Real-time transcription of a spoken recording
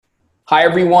Hi,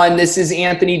 everyone. This is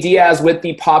Anthony Diaz with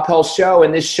the Pop Health Show,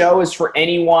 and this show is for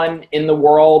anyone in the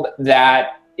world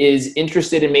that is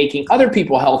interested in making other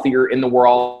people healthier in the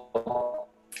world,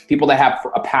 people that have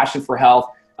a passion for health,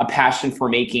 a passion for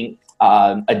making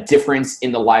a difference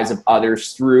in the lives of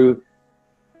others through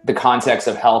the context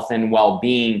of health and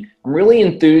well-being. I'm really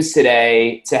enthused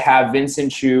today to have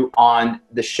Vincent Chu on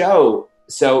the show.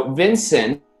 So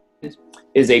Vincent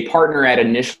is a partner at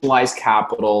Initialized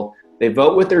Capital. They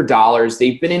vote with their dollars.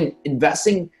 They've been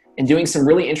investing and doing some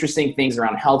really interesting things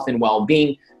around health and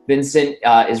well-being. Vincent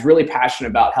is really passionate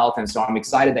about health, and so I'm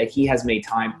excited that he has made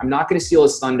time. I'm not going to steal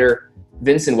his thunder.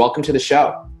 Vincent, welcome to the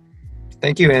show.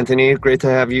 Thank you, Anthony. Great to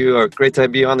have you, or great to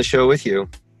be on the show with you.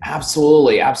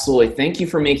 Absolutely. Thank you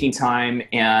for making time,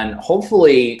 and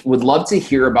hopefully would love to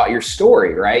hear about your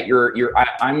story, right?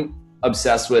 I'm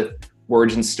obsessed with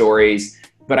origin stories,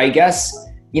 but I guess,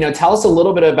 tell us a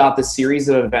little bit about the series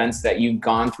of events that you've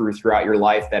gone through throughout your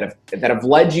life that have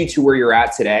led you to where you're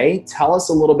at today. Tell us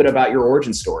a little bit about your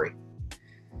origin story.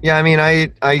 Yeah,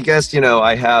 I guess,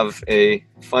 I have a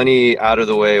funny out of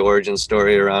the way origin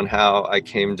story around how I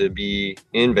came to be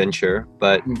in venture.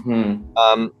 But,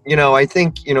 I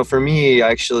think, for me, I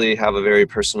actually have a very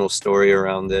personal story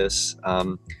around this.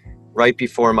 Right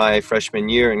before my freshman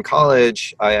year in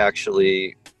college, I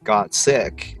actually got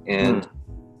sick and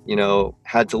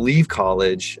had to leave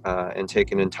college and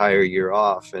take an entire year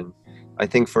off. And I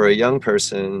think for a young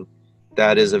person,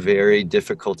 that is a very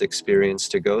difficult experience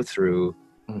to go through,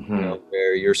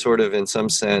 where you're sort of in some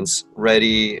sense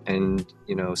ready and,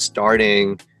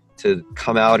 starting to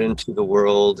come out into the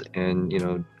world and,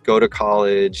 go to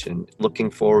college and looking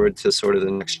forward to sort of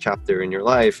the next chapter in your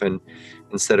life. And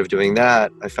instead of doing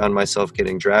that, I found myself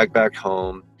getting dragged back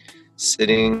home,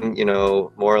 sitting,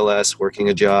 more or less working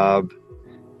a job,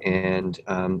 and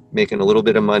making a little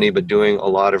bit of money, but doing a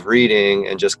lot of reading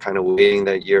and just kind of waiting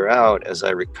that year out as I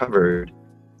recovered,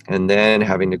 and then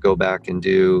having to go back and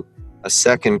do a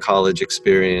second college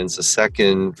experience, a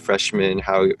second freshman,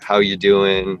 how you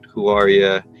doing, who are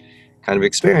you kind of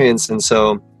experience. And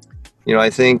so, I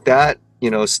think that,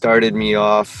 started me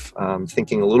off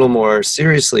thinking a little more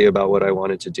seriously about what I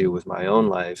wanted to do with my own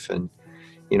life. And,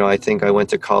 I think I went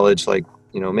to college like,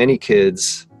 many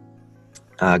kids,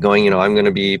 going, I'm going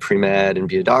to be pre-med and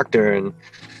be a doctor, and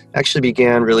actually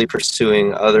began really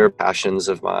pursuing other passions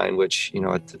of mine, which,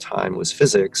 at the time was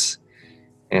physics.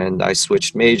 And I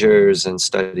switched majors and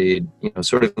studied,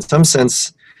 sort of in some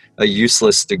sense, a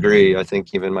useless degree. I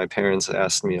think even my parents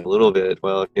asked me a little bit,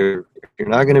 well, if you're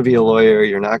not going to be a lawyer,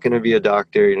 you're not going to be a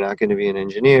doctor, you're not going to be an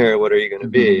engineer, what are you going to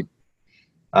be?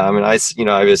 And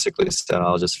I basically said,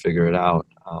 I'll just figure it out.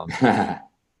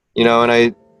 And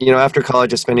I, after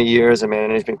college, I spent a year as a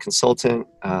management consultant,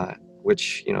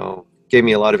 which, gave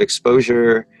me a lot of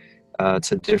exposure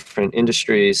to different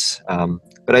industries.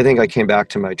 But I think I came back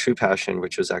to my true passion,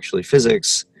 which was actually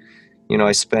physics.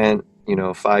 I spent,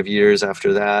 5 years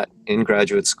after that in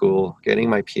graduate school getting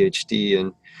my PhD.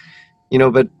 And,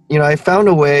 I found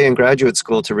a way in graduate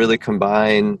school to really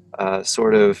combine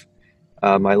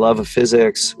my love of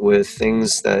physics with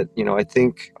things that, I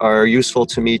think are useful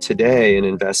to me today in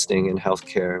investing in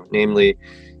healthcare. Namely,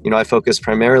 I focused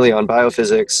primarily on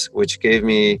biophysics, which gave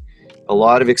me a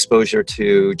lot of exposure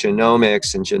to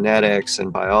genomics and genetics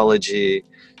and biology,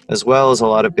 as well as a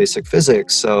lot of basic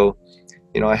physics. So,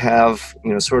 I have,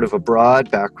 sort of a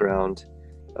broad background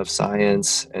of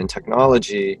science and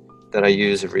technology that I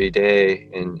use every day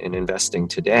in investing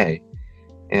today.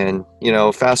 And,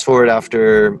 fast forward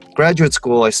after graduate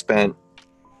school, I spent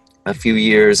a few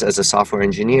years as a software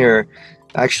engineer,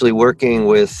 actually working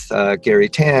with Gary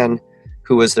Tan,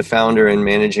 who was the founder and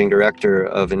managing director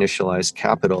of Initialized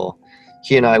Capital.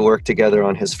 He and I worked together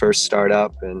on his first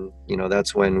startup, and,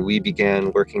 that's when we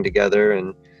began working together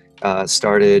and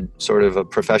started sort of a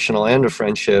professional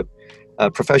relationship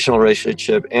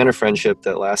and a friendship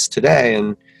that lasts today.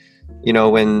 And,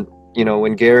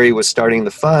 when Gary was starting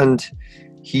the fund,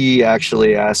 he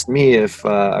actually asked me if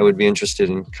I would be interested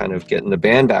in kind of getting the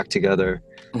band back together.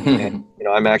 And,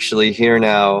 I'm actually here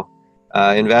now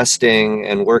investing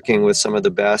and working with some of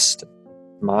the best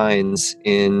minds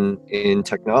in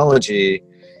technology.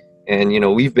 And,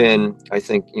 we've been, I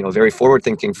think, a very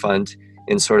forward-thinking fund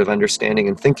in sort of understanding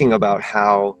and thinking about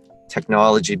how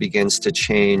technology begins to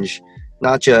change,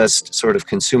 not just sort of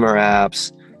consumer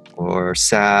apps or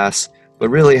SaaS, but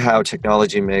really how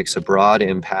technology makes a broad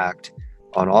impact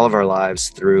on all of our lives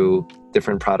through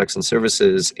different products and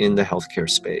services in the healthcare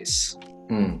space.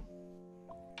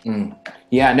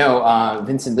 Yeah, no,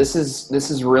 Vincent, this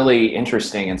is really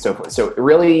interesting, and so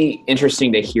really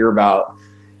interesting to hear about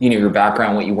your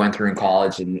background, what you went through in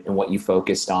college, and what you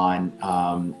focused on.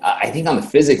 I think on the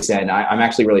physics end, I'm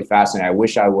actually really fascinated. I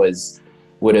wish I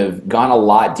would have gone a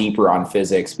lot deeper on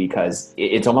physics, because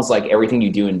it's almost like everything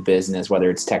you do in business, whether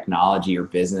it's technology or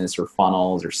business or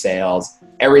funnels or sales,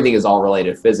 everything is all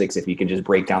related to physics if you can just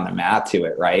break down the math to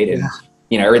it, right? Yeah.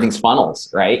 And everything's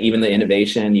funnels, right? Even the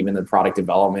innovation, even the product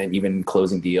development, even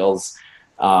closing deals.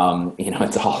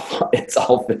 It's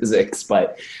all physics.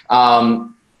 But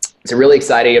so really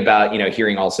excited about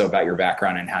hearing also about your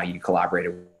background and how you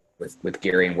collaborated with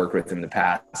Gary and worked with him in the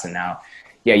past, and now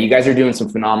you guys are doing some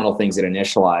phenomenal things at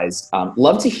Initialized.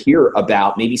 Love to hear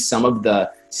about maybe some of the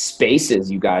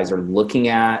spaces you guys are looking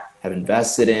at, have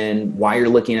invested in, why you're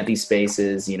looking at these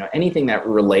spaces, anything that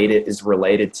is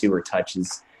related to or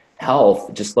touches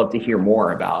health. Just love to hear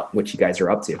more about what you guys are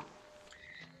up to.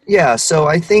 Yeah, so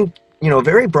I think,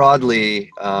 very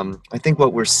broadly, I think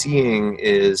what we're seeing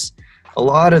is a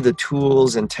lot of the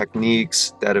tools and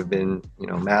techniques that have been,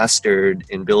 mastered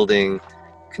in building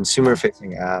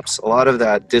consumer-facing apps, a lot of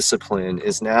that discipline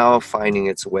is now finding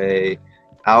its way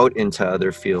out into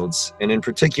other fields, and in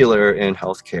particular in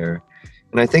healthcare.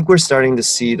 And I think we're starting to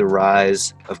see the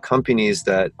rise of companies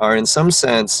that are in some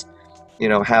sense,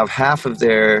 have half of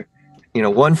their,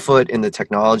 one foot in the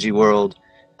technology world.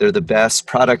 They're the best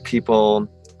product people,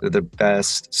 they're the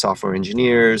best software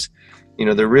engineers,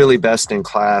 they're really best in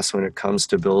class when it comes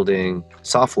to building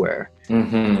software.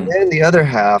 Mm-hmm. And then the other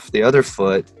half, the other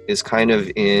foot, is kind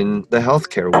of in the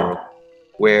healthcare world,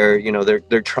 where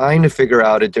they're trying to figure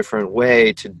out a different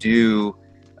way to do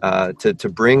to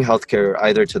bring healthcare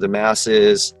either to the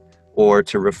masses or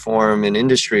to reform an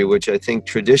industry which I think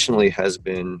traditionally has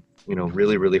been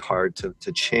really, really hard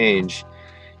to change.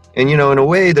 And in a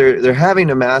way they're having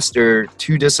to master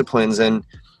two disciplines, and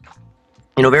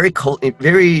very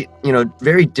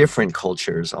different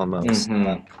cultures almost.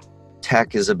 Mm-hmm.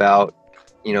 Tech is about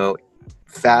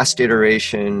fast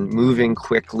iteration, moving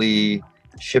quickly,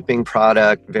 shipping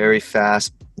product very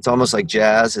fast. It's almost like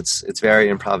jazz. It's very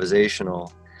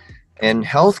improvisational. And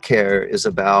healthcare is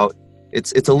about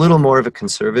it's a little more of a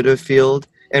conservative field,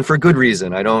 and for good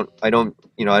reason. I don't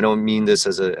mean this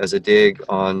as a dig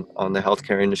on the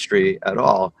healthcare industry at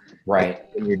all. Right.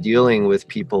 When you're dealing with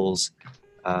people's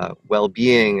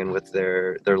well-being and with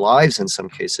their lives, in some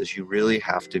cases, you really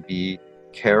have to be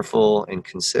careful and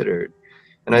considered.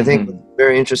 And I think what's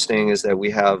very interesting is that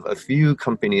we have a few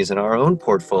companies in our own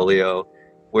portfolio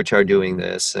which are doing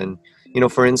this. And,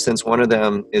 for instance, one of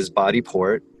them is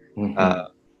Bodyport,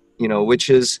 which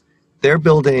is, they're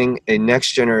building a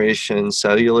next generation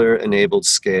cellular enabled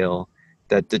scale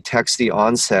that detects the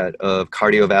onset of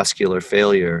cardiovascular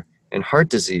failure and heart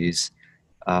disease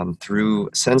through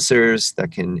sensors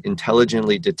that can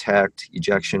intelligently detect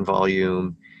ejection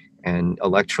volume and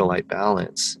electrolyte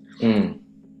balance.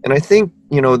 And I think,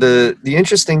 the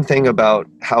interesting thing about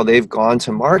how they've gone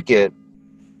to market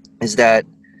is that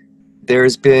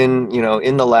there's been,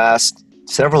 in the last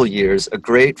several years, a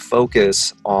great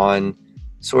focus on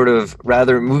sort of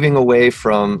rather moving away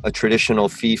from a traditional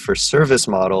fee-for-service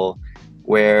model,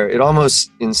 where it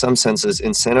almost, in some senses,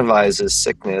 incentivizes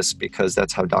sickness because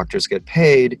that's how doctors get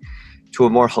paid, to a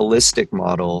more holistic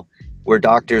model where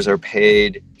doctors are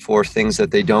paid for things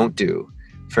that they don't do.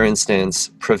 For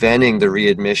instance, preventing the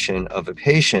readmission of a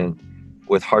patient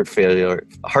with heart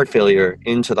failure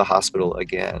into the hospital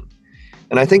again.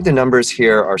 And I think the numbers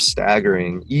here are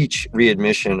staggering. Each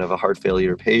readmission of a heart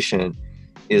failure patient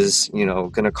is,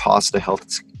 going to cost a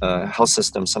health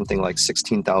system something like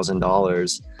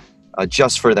 $16,000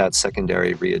 just for that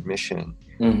secondary readmission.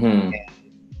 Mm-hmm.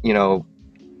 And,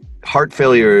 heart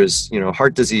failure is,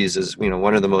 heart disease is,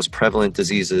 one of the most prevalent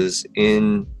diseases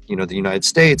in, the United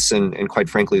States and quite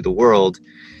frankly, the world,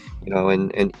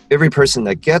 and every person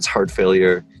that gets heart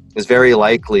failure is very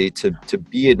likely to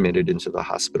be admitted into the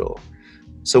hospital.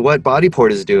 So what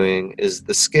Bodyport is doing is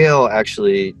the scale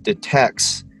actually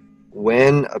detects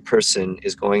when a person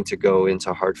is going to go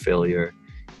into heart failure.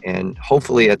 And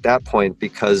hopefully at that point,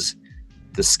 because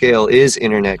the scale is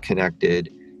internet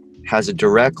connected, has a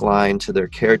direct line to their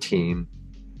care team,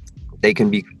 they can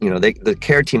be, the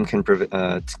care team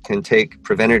can take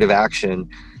preventative action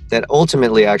that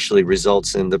ultimately actually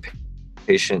results in the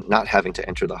patient not having to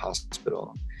enter the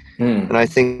hospital. And I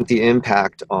think the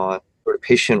impact on sort of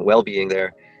patient well-being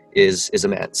there is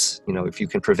immense. If you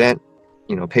can prevent,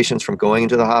 patients from going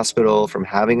into the hospital, from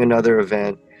having another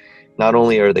event, not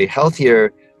only are they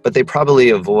healthier, but they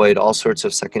probably avoid all sorts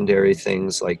of secondary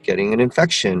things like getting an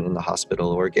infection in the hospital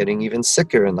or getting even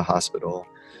sicker in the hospital,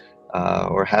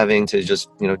 or having to just,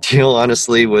 deal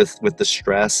honestly with the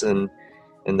stress and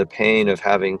the pain of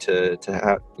having to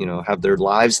have their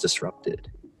lives disrupted.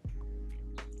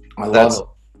 I love it.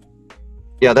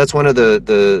 Yeah, that's one of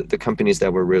the companies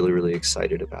that we're really, really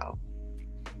excited about.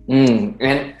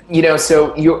 And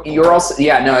so you're also,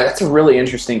 yeah, no, that's a really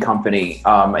interesting company.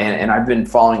 And I've been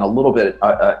following a little bit,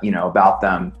 about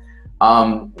them.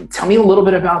 Tell me a little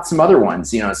bit about some other ones,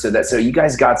 so you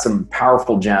guys got some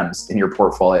powerful gems in your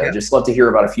portfolio. Yeah. Just love to hear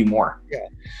about a few more. Yeah.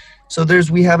 So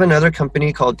we have another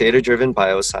company called Data Driven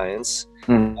Bioscience.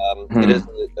 It is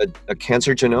a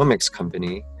cancer genomics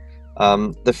company.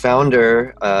 The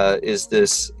founder is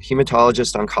this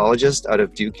hematologist oncologist out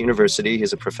of Duke University.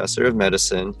 He's a professor of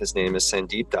medicine. His name is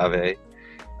Sandeep Dave.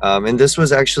 And this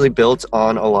was actually built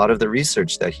on a lot of the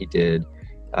research that he did.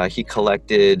 He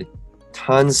collected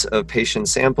tons of patient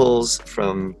samples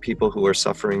from people who were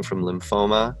suffering from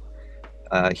lymphoma.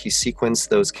 He sequenced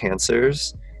those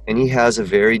cancers, and he has a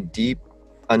very deep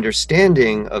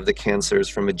understanding of the cancers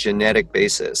from a genetic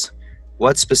basis.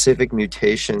 What specific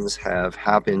mutations have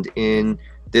happened in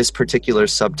this particular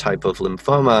subtype of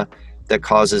lymphoma that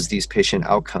causes these patient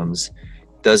outcomes?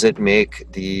 Does it make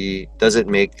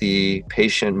the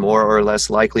patient more or less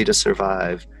likely to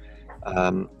survive?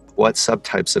 What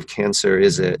subtypes of cancer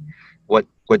is it?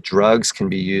 What drugs can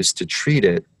be used to treat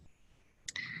it?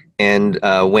 And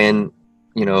and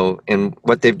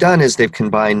what they've done is they've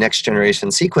combined next generation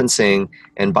sequencing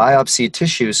and biopsy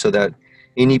tissue so that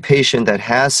any patient that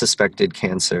has suspected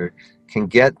cancer can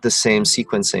get the same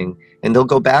sequencing, and they'll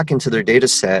go back into their data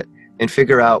set and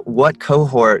figure out what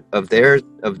cohort of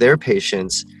their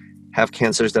patients have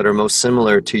cancers that are most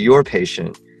similar to your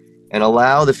patient, and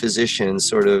allow the physician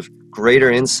sort of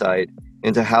greater insight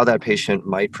into how that patient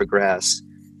might progress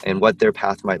and what their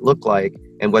path might look like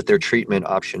and what their treatment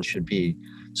option should be.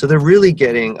 So they're really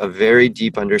getting a very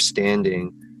deep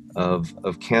understanding of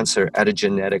cancer at a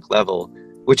genetic level,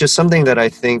 which is something that I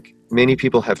think many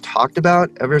people have talked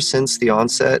about ever since the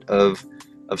onset of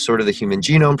sort of the Human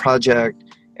Genome Project,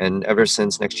 and ever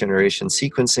since next generation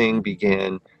sequencing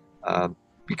began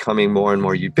becoming more and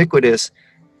more ubiquitous.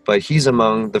 But he's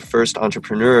among the first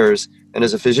entrepreneurs, and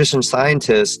as a physician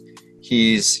scientist,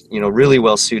 he's really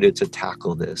well suited to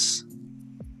tackle this.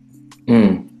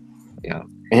 Yeah.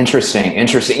 Interesting.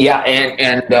 Yeah.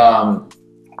 And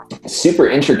super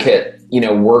intricate,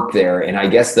 work there. And I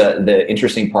guess the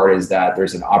interesting part is that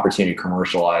there's an opportunity to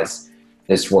commercialize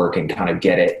this work and kind of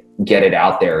get it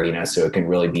out there, so it can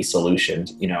really be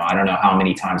solutioned. I don't know how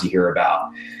many times you hear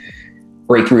about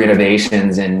breakthrough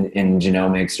innovations in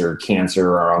genomics or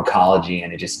cancer or oncology,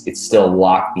 and it's still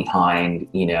locked behind,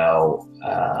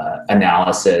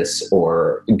 analysis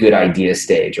or good idea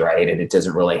stage, right? And it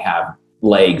doesn't really have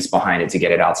legs behind it to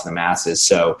get it out to the masses.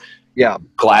 So yeah,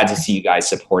 glad to see you guys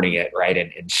supporting it, right?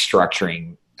 And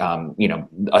structuring,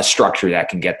 a structure that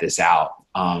can get this out.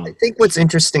 I think what's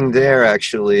interesting there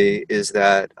actually is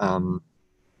that,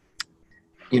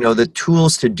 the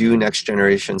tools to do next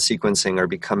generation sequencing are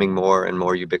becoming more and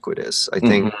more ubiquitous. I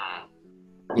think,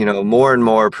 more and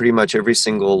more, pretty much every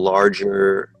single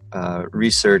larger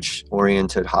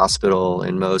research-oriented hospital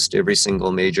in every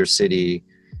single major city,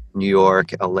 New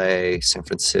York, LA, San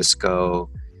Francisco,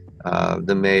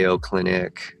 the Mayo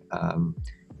Clinic,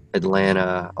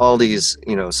 Atlanta, all these,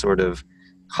 sort of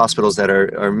hospitals that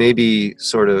are maybe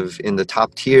sort of in the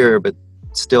top tier, but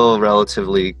still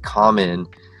relatively common,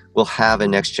 will have a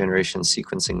next generation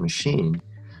sequencing machine.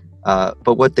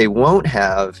 But what they won't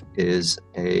have is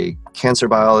a cancer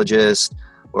biologist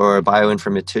or a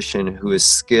bioinformatician who is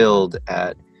skilled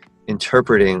at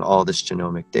interpreting all this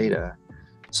genomic data.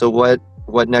 So what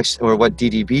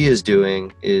DDB is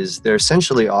doing is they're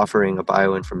essentially offering a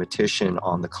bioinformatician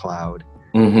on the cloud.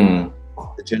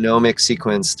 The genomic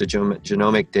sequence, the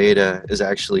genomic data is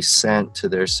actually sent to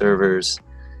their servers,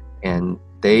 and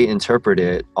they interpret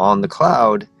it on the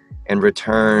cloud and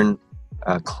return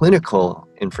clinical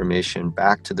information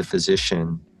back to the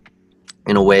physician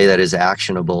in a way that is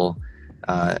actionable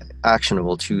to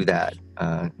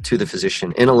the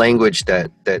physician in a language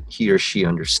that he or she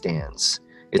understands.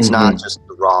 It's not just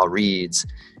the raw reads;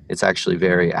 it's actually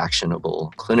very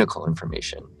actionable clinical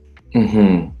information.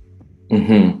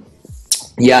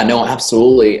 Yeah, no,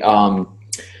 absolutely.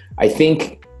 I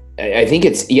think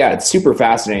it's super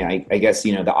fascinating. I guess,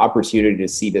 the opportunity to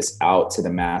see this out to the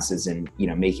masses and,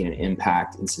 making an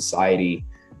impact in society,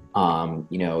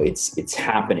 it's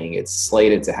happening, it's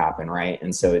slated to happen. Right.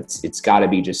 And so it's gotta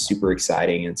be just super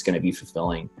exciting, and it's going to be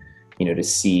fulfilling, to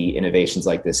see innovations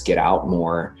like this get out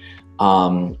more.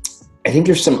 I think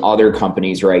there's some other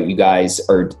companies, right? You guys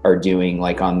are doing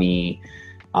like on the,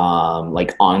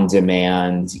 like on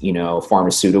demand,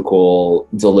 pharmaceutical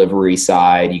delivery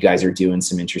side. You guys are doing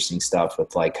some interesting stuff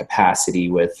with like capacity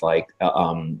with like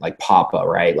PAPA,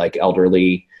 right? Like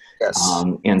elderly Yes.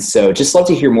 And so just love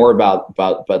to hear more about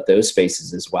those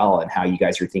spaces as well, and how you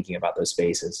guys are thinking about those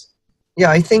spaces. Yeah,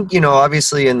 I think,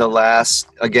 obviously in the last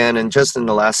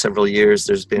several years,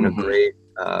 there's been a great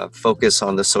focus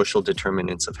on the social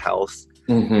determinants of health.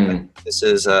 Mm-hmm. This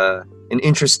is an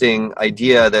interesting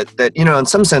idea that in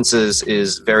some senses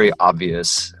is very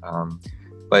obvious,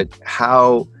 but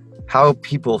how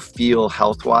people feel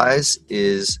health-wise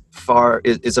is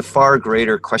a far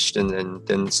greater question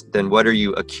than what are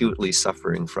you acutely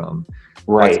suffering from?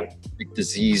 Right. What specific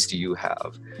disease do you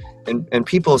have? And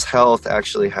people's health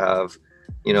actually have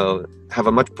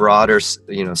a much broader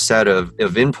set of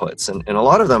inputs, and a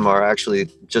lot of them are actually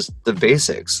just the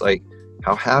basics, like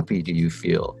how happy do you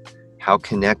feel? How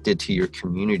connected to your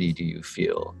community do you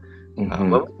feel?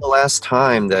 Mm-hmm. When was the last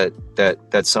time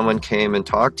that someone came and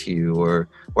talked to you, or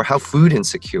how food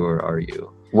insecure are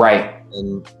you? Right.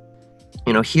 And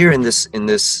here in this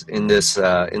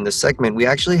segment, we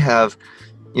actually have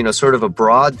sort of a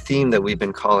broad theme that we've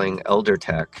been calling elder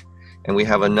tech, and we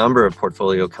have a number of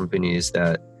portfolio companies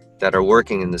that are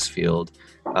working in this field.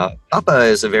 Papa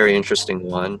is a very interesting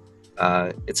one.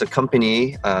 It's a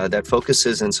company that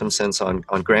focuses in some sense on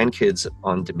grandkids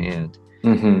on demand.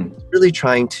 Mm-hmm. It's really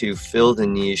trying to fill the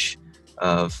niche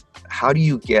of how do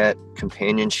you get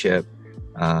companionship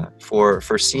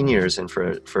for seniors and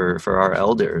for our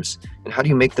elders, and how do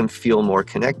you make them feel more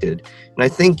connected? And I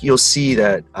think you'll see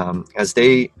that as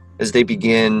they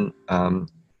begin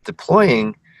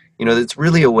deploying, it's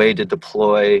really a way to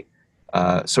deploy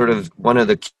sort of one of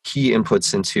the key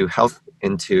inputs into health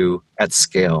at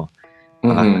scale.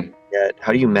 Mm-hmm.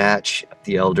 How do you match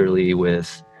the elderly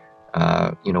with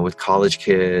with college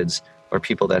kids or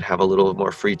people that have a little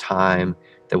more free time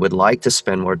that would like to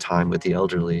spend more time with the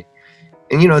elderly?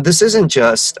 And this isn't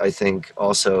just, I think,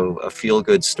 also a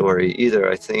feel-good story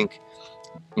either. I think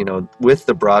with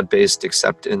the broad-based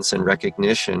acceptance and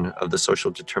recognition of the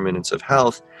social determinants of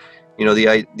health,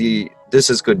 this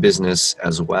is good business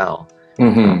as well.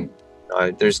 Mm-hmm.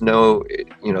 There's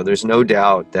no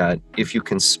doubt that if you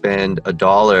can spend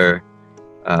 $1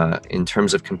 in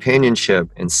terms of companionship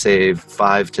and save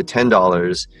 $5 to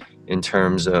 $10 in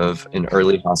terms of an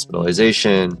early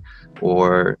hospitalization,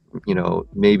 or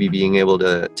maybe being able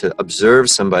to observe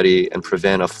somebody and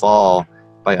prevent a fall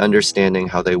by understanding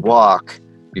how they walk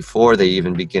before they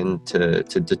even begin to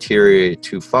deteriorate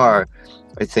too far.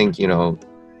 I think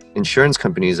insurance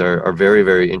companies are very,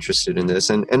 very interested in this,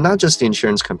 and not just the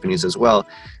insurance companies as well.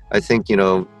 I think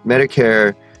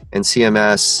Medicare and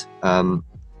CMS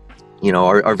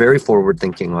are very forward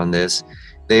thinking on this.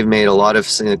 They've made a lot of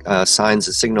signs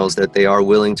and signals that they are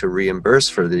willing to reimburse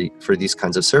for these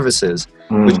kinds of services,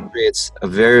 which creates a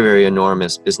very, very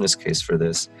enormous business case for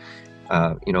this.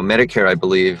 Medicare, I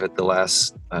believe, at the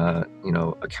last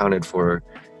accounted for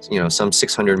some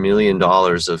 $600 million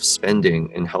of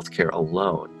spending in healthcare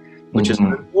alone, which is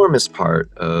an enormous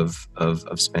part of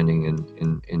spending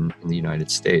in the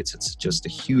United States. It's just a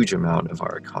huge amount of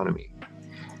our economy.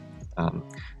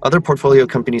 Other portfolio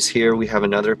companies here, we have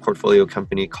another portfolio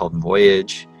company called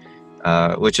Voyage,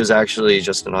 which is actually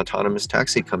just an autonomous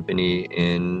taxi company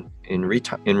in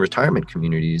retirement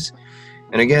communities.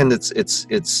 And again,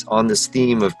 it's on this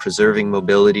theme of preserving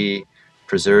mobility,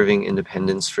 preserving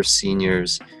independence for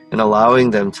seniors, and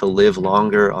allowing them to live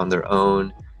longer on their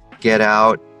own, get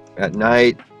out at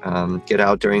night, get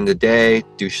out during the day,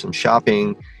 do some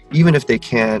shopping, even if they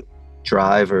can't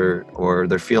drive or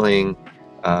they're feeling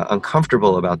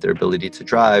uncomfortable about their ability to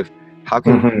drive. How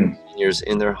can seniors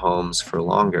in their homes for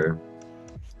longer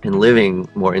and living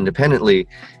more independently,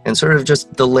 and sort of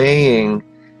just delaying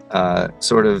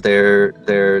sort of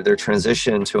their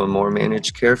transition to a more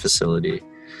managed care facility?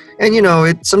 And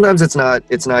sometimes it's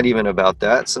not even about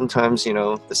that. Sometimes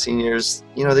the seniors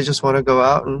they just want to go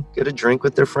out and get a drink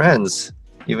with their friends,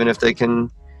 even if they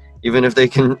can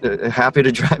happy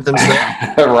to drive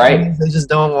themselves. Right. They just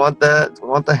don't want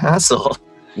the hassle.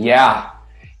 Yeah.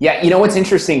 What's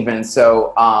interesting, Vince?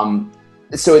 So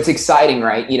it's exciting,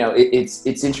 right?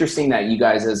 It's interesting that you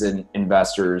guys as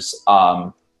investors,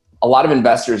 a lot of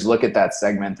investors look at that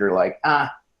segment. They're like,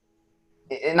 not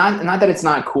that it's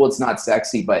not cool, it's not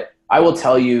sexy, but I will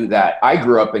tell you that I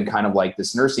grew up in kind of like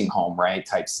this nursing home, right,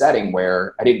 type setting,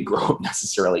 where I didn't grow up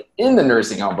necessarily in the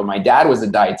nursing home, but my dad was a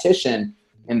dietitian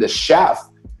and the chef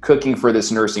cooking for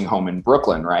this nursing home in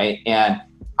Brooklyn, right? And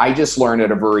I just learned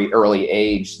at a very early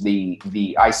age,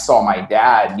 I saw my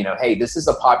dad, hey, this is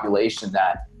a population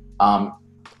that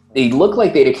they look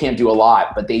like they can't do a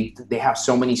lot, but they have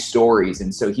so many stories.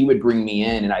 And so he would bring me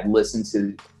in and I'd listen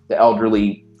to the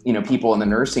elderly, people in the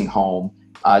nursing home.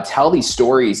 tell these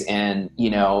stories, and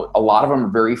a lot of them are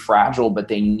very fragile, but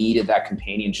they needed that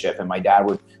companionship. And my dad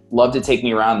would love to take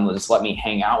me around and just let me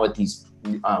hang out with these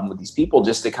people,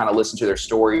 just to kind of listen to their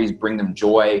stories, bring them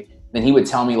joy. Then he would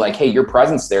tell me like, hey, your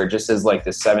presence there, just as like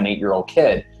this 7-8-year-old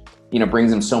kid,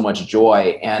 brings them so much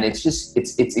joy. And it's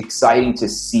exciting to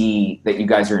see that you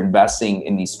guys are investing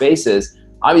in these spaces.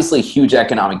 Obviously huge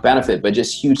economic benefit, but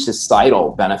just huge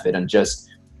societal benefit, and just,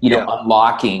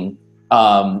 unlocking,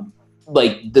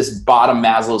 like this bottom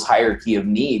Maslow's hierarchy of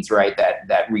needs, right?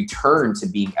 That return to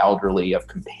being elderly, of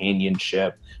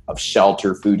companionship, of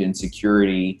shelter, food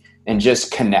insecurity, and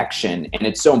just connection. And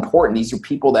it's so important. These are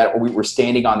people that we're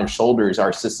standing on their shoulders.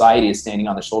 Our society is standing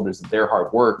on the shoulders of their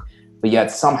hard work, but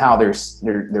yet somehow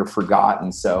they're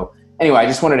forgotten. So anyway, I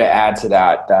just wanted to add to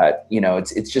that,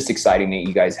 it's just exciting that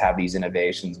you guys have these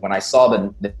innovations. When I saw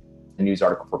the news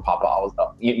article for Papa,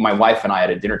 my wife and I at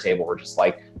a dinner table were just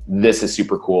like, this is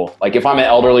super cool. Like if I'm an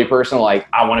elderly person, like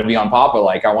I want to be on Papa,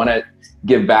 like I want to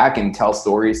give back and tell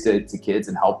stories to kids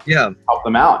and help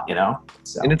them out,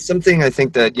 So. And it's something I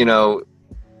think that,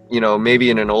 maybe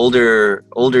in an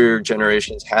older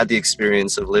generations had the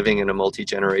experience of living in a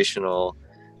multi-generational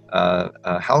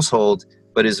household,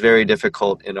 but is very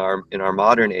difficult in our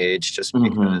modern age, just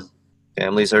because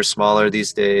families are smaller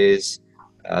these days.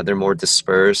 They're more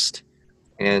dispersed,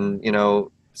 and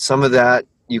some of that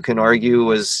you can argue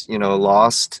was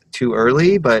lost too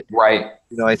early, but right.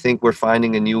 I think we're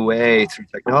finding a new way through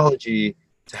technology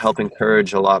to help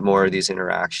encourage a lot more of these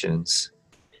interactions.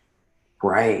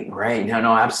 Right.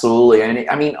 No, absolutely. And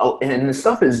I mean, and the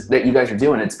stuff is that you guys are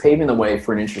doing, it's paving the way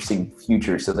for an interesting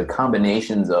future. So the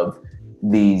combinations of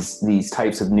these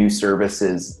types of new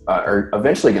services are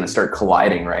eventually going to start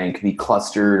colliding, right? It can be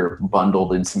clustered or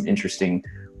bundled in some interesting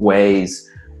ways.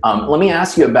 Let me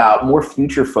ask you about more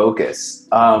future focus.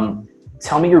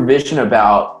 Tell me your vision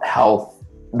about health,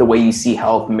 the way you see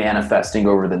health manifesting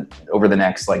over the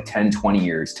next like 10, 20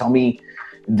 years. Tell me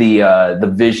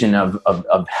the vision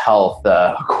of health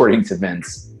according to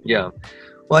Vince. Yeah.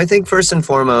 Well, I think first and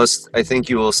foremost, I think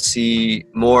you will see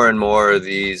more and more of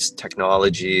these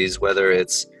technologies, whether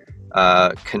it's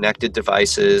connected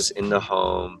devices in the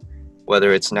home,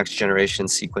 whether it's next generation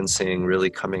sequencing really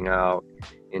coming out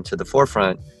into the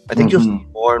forefront. I think you'll see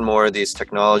more and more of these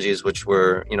technologies, which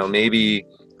were, maybe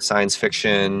science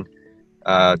fiction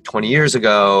 20 years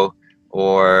ago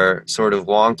or sort of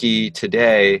wonky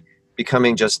today,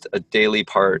 becoming just a daily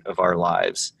part of our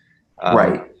lives.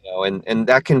 Right. And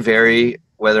that can vary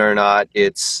whether or not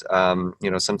it's,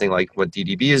 something like what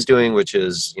DDB is doing, which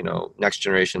is, next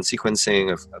generation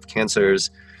sequencing of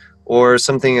cancers, or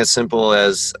something as simple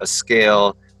as a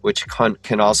scale, which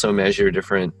can also measure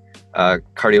different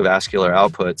cardiovascular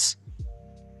outputs.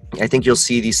 I think you'll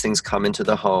see these things come into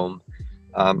the home.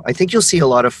 I think you'll see a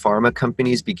lot of pharma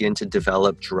companies begin to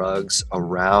develop drugs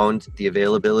around the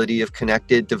availability of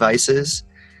connected devices.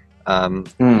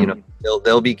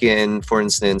 They'll begin, for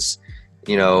instance,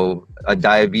 a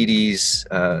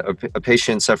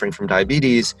patient suffering from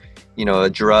diabetes, a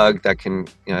drug that can,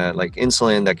 like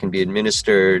insulin, that can be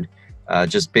administered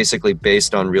just basically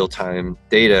based on real-time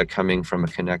data coming from a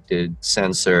connected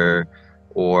sensor,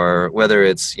 or whether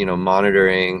it's,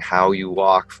 monitoring how you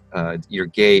walk, your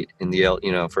gait in the,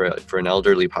 for an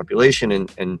elderly population,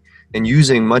 and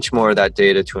using much more of that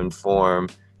data to inform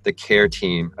the care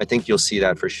team. I think you'll see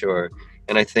that for sure.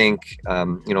 And I think,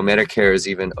 Medicare has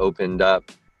even opened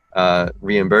up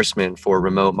reimbursement for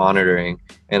remote monitoring,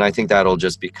 and I think that'll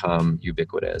just become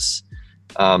ubiquitous.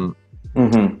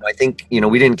 I think,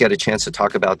 we didn't get a chance to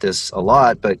talk about this a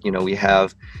lot, but, we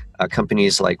have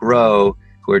companies like Roe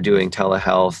who are doing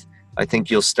telehealth. I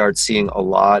think you'll start seeing a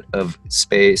lot of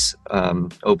space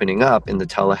opening up in the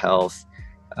telehealth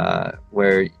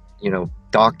where,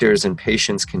 doctors and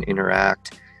patients can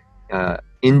interact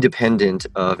independent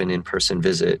of an in-person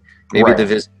visit. Maybe the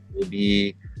visit will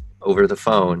be over the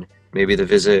phone. Maybe the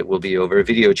visit will be over a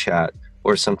video chat,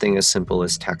 or something as simple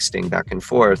as texting back and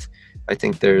forth. I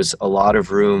think there's a lot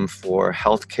of room for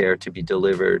healthcare to be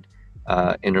delivered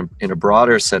in a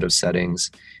broader set of settings.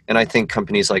 And I think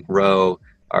companies like Roe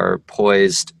are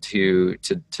poised to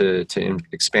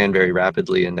expand very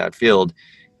rapidly in that field.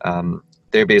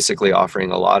 They're basically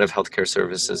offering a lot of healthcare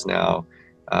services now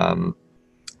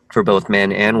for both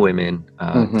men and women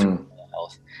through the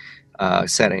health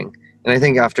setting. And I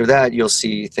think after that, you'll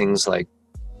see things like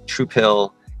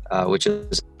TruePill, which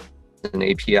is an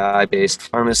API-based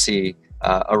pharmacy,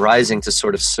 arising to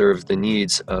sort of serve the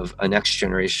needs of a next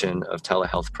generation of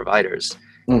telehealth providers.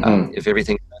 If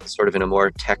everything is sort of in a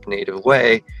more tech-native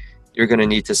way, you're going to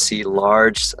need to see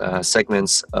large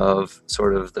segments of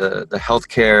sort of the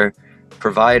healthcare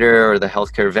provider or the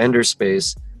healthcare vendor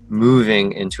space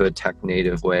moving into a tech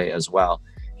native way as well.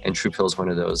 And TruePill is one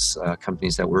of those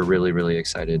companies that we're really, really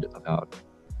excited about.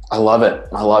 I love it.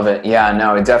 I love it. Yeah,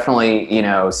 no, it definitely,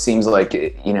 seems like,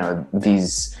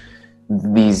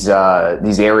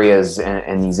 these areas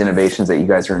and these innovations that you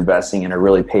guys are investing in are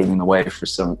really paving the way for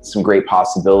some great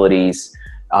possibilities.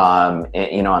 On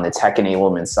the tech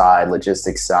enablement side,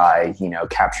 logistics side,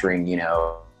 capturing,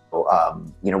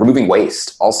 removing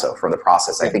waste also from the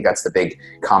process. I think that's the big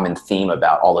common theme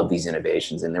about all of these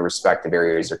innovations in their respective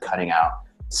areas are cutting out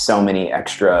so many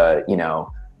extra,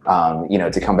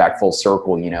 to come back full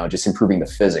circle, just improving the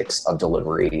physics of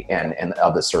delivery and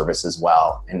of the service as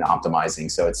well and optimizing.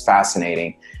 So it's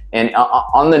fascinating. And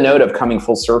on the note of coming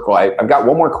full circle, I've got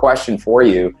one more question for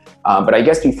you. But I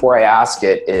guess before I ask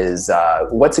it is,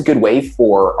 what's a good way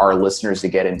for our listeners to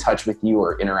get in touch with you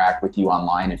or interact with you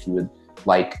online if you would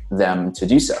like them to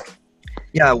do so?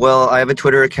 Yeah, well, I have a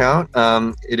Twitter account.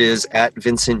 It is at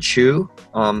Vincent Chu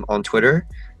on Twitter.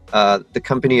 The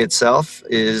company itself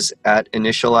is at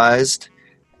Initialized,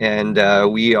 and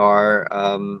we are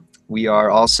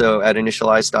also at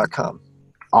initialized.com.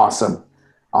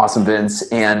 Awesome,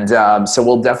 Vince. And so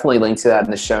we'll definitely link to that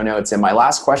in the show notes. And my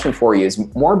last question for you is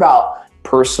more about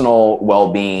personal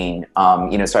well-being.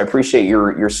 So I appreciate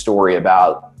your story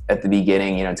about at the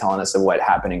beginning, telling us of what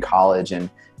happened in college and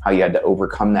how you had to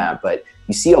overcome that. But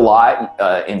you see a lot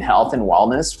in health and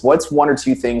wellness. What's one or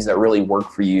two things that really work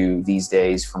for you these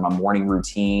days from a morning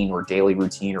routine or daily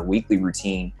routine or weekly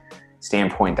routine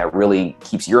standpoint that really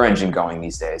keeps your engine going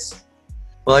these days?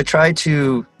 Well, I try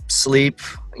to sleep,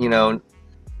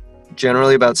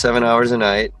 generally about 7 hours a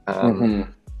night,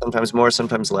 sometimes more,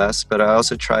 sometimes less, but I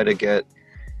also try to get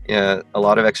a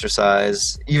lot of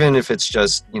exercise, even if it's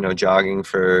just, jogging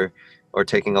or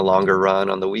taking a longer run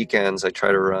on the weekends. I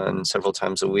try to run several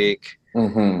times a week,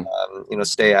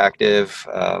 stay active.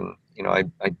 I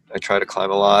try to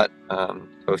climb a lot,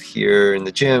 both here in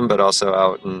the gym, but also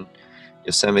out in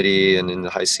Yosemite and in the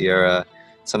High Sierra,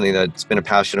 something that's been a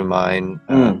passion of mine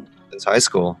since high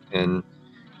school. And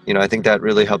I think that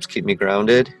really helps keep me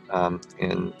grounded,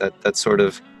 and that's sort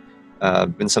of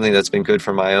been something that's been good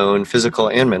for my own physical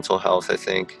and mental health, I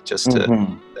think, just to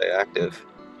stay active.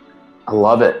 I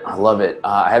love it.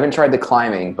 I haven't tried the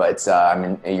climbing, but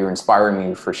you're inspiring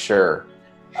me for sure.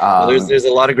 Well, there's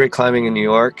a lot of great climbing in New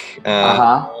York,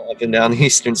 up and down the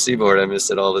Eastern Seaboard. I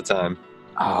miss it all the time.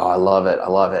 Oh, I love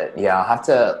it. Yeah, I'll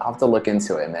have to look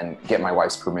into it and then get my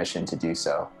wife's permission to do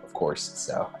so, of course.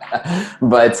 So,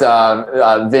 but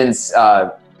Vince,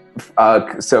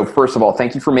 so first of all,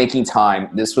 thank you for making time.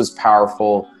 This was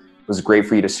powerful. It was great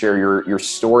for you to share your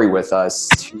story with us.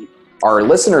 To our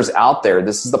listeners out there,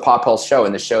 this is the Pop Health Show,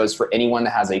 and the show is for anyone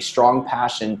that has a strong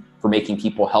passion for making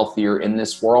people healthier in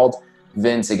this world.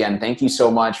 Vince, again, thank you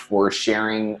so much for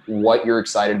sharing what you're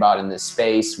excited about in this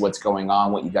space, what's going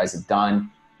on, what you guys have done.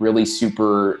 Really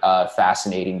super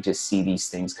fascinating to see these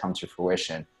things come to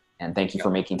fruition. And thank you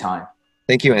for making time.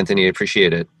 Thank you, Anthony. I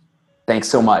appreciate it. Thanks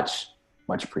so much.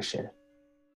 Much appreciated.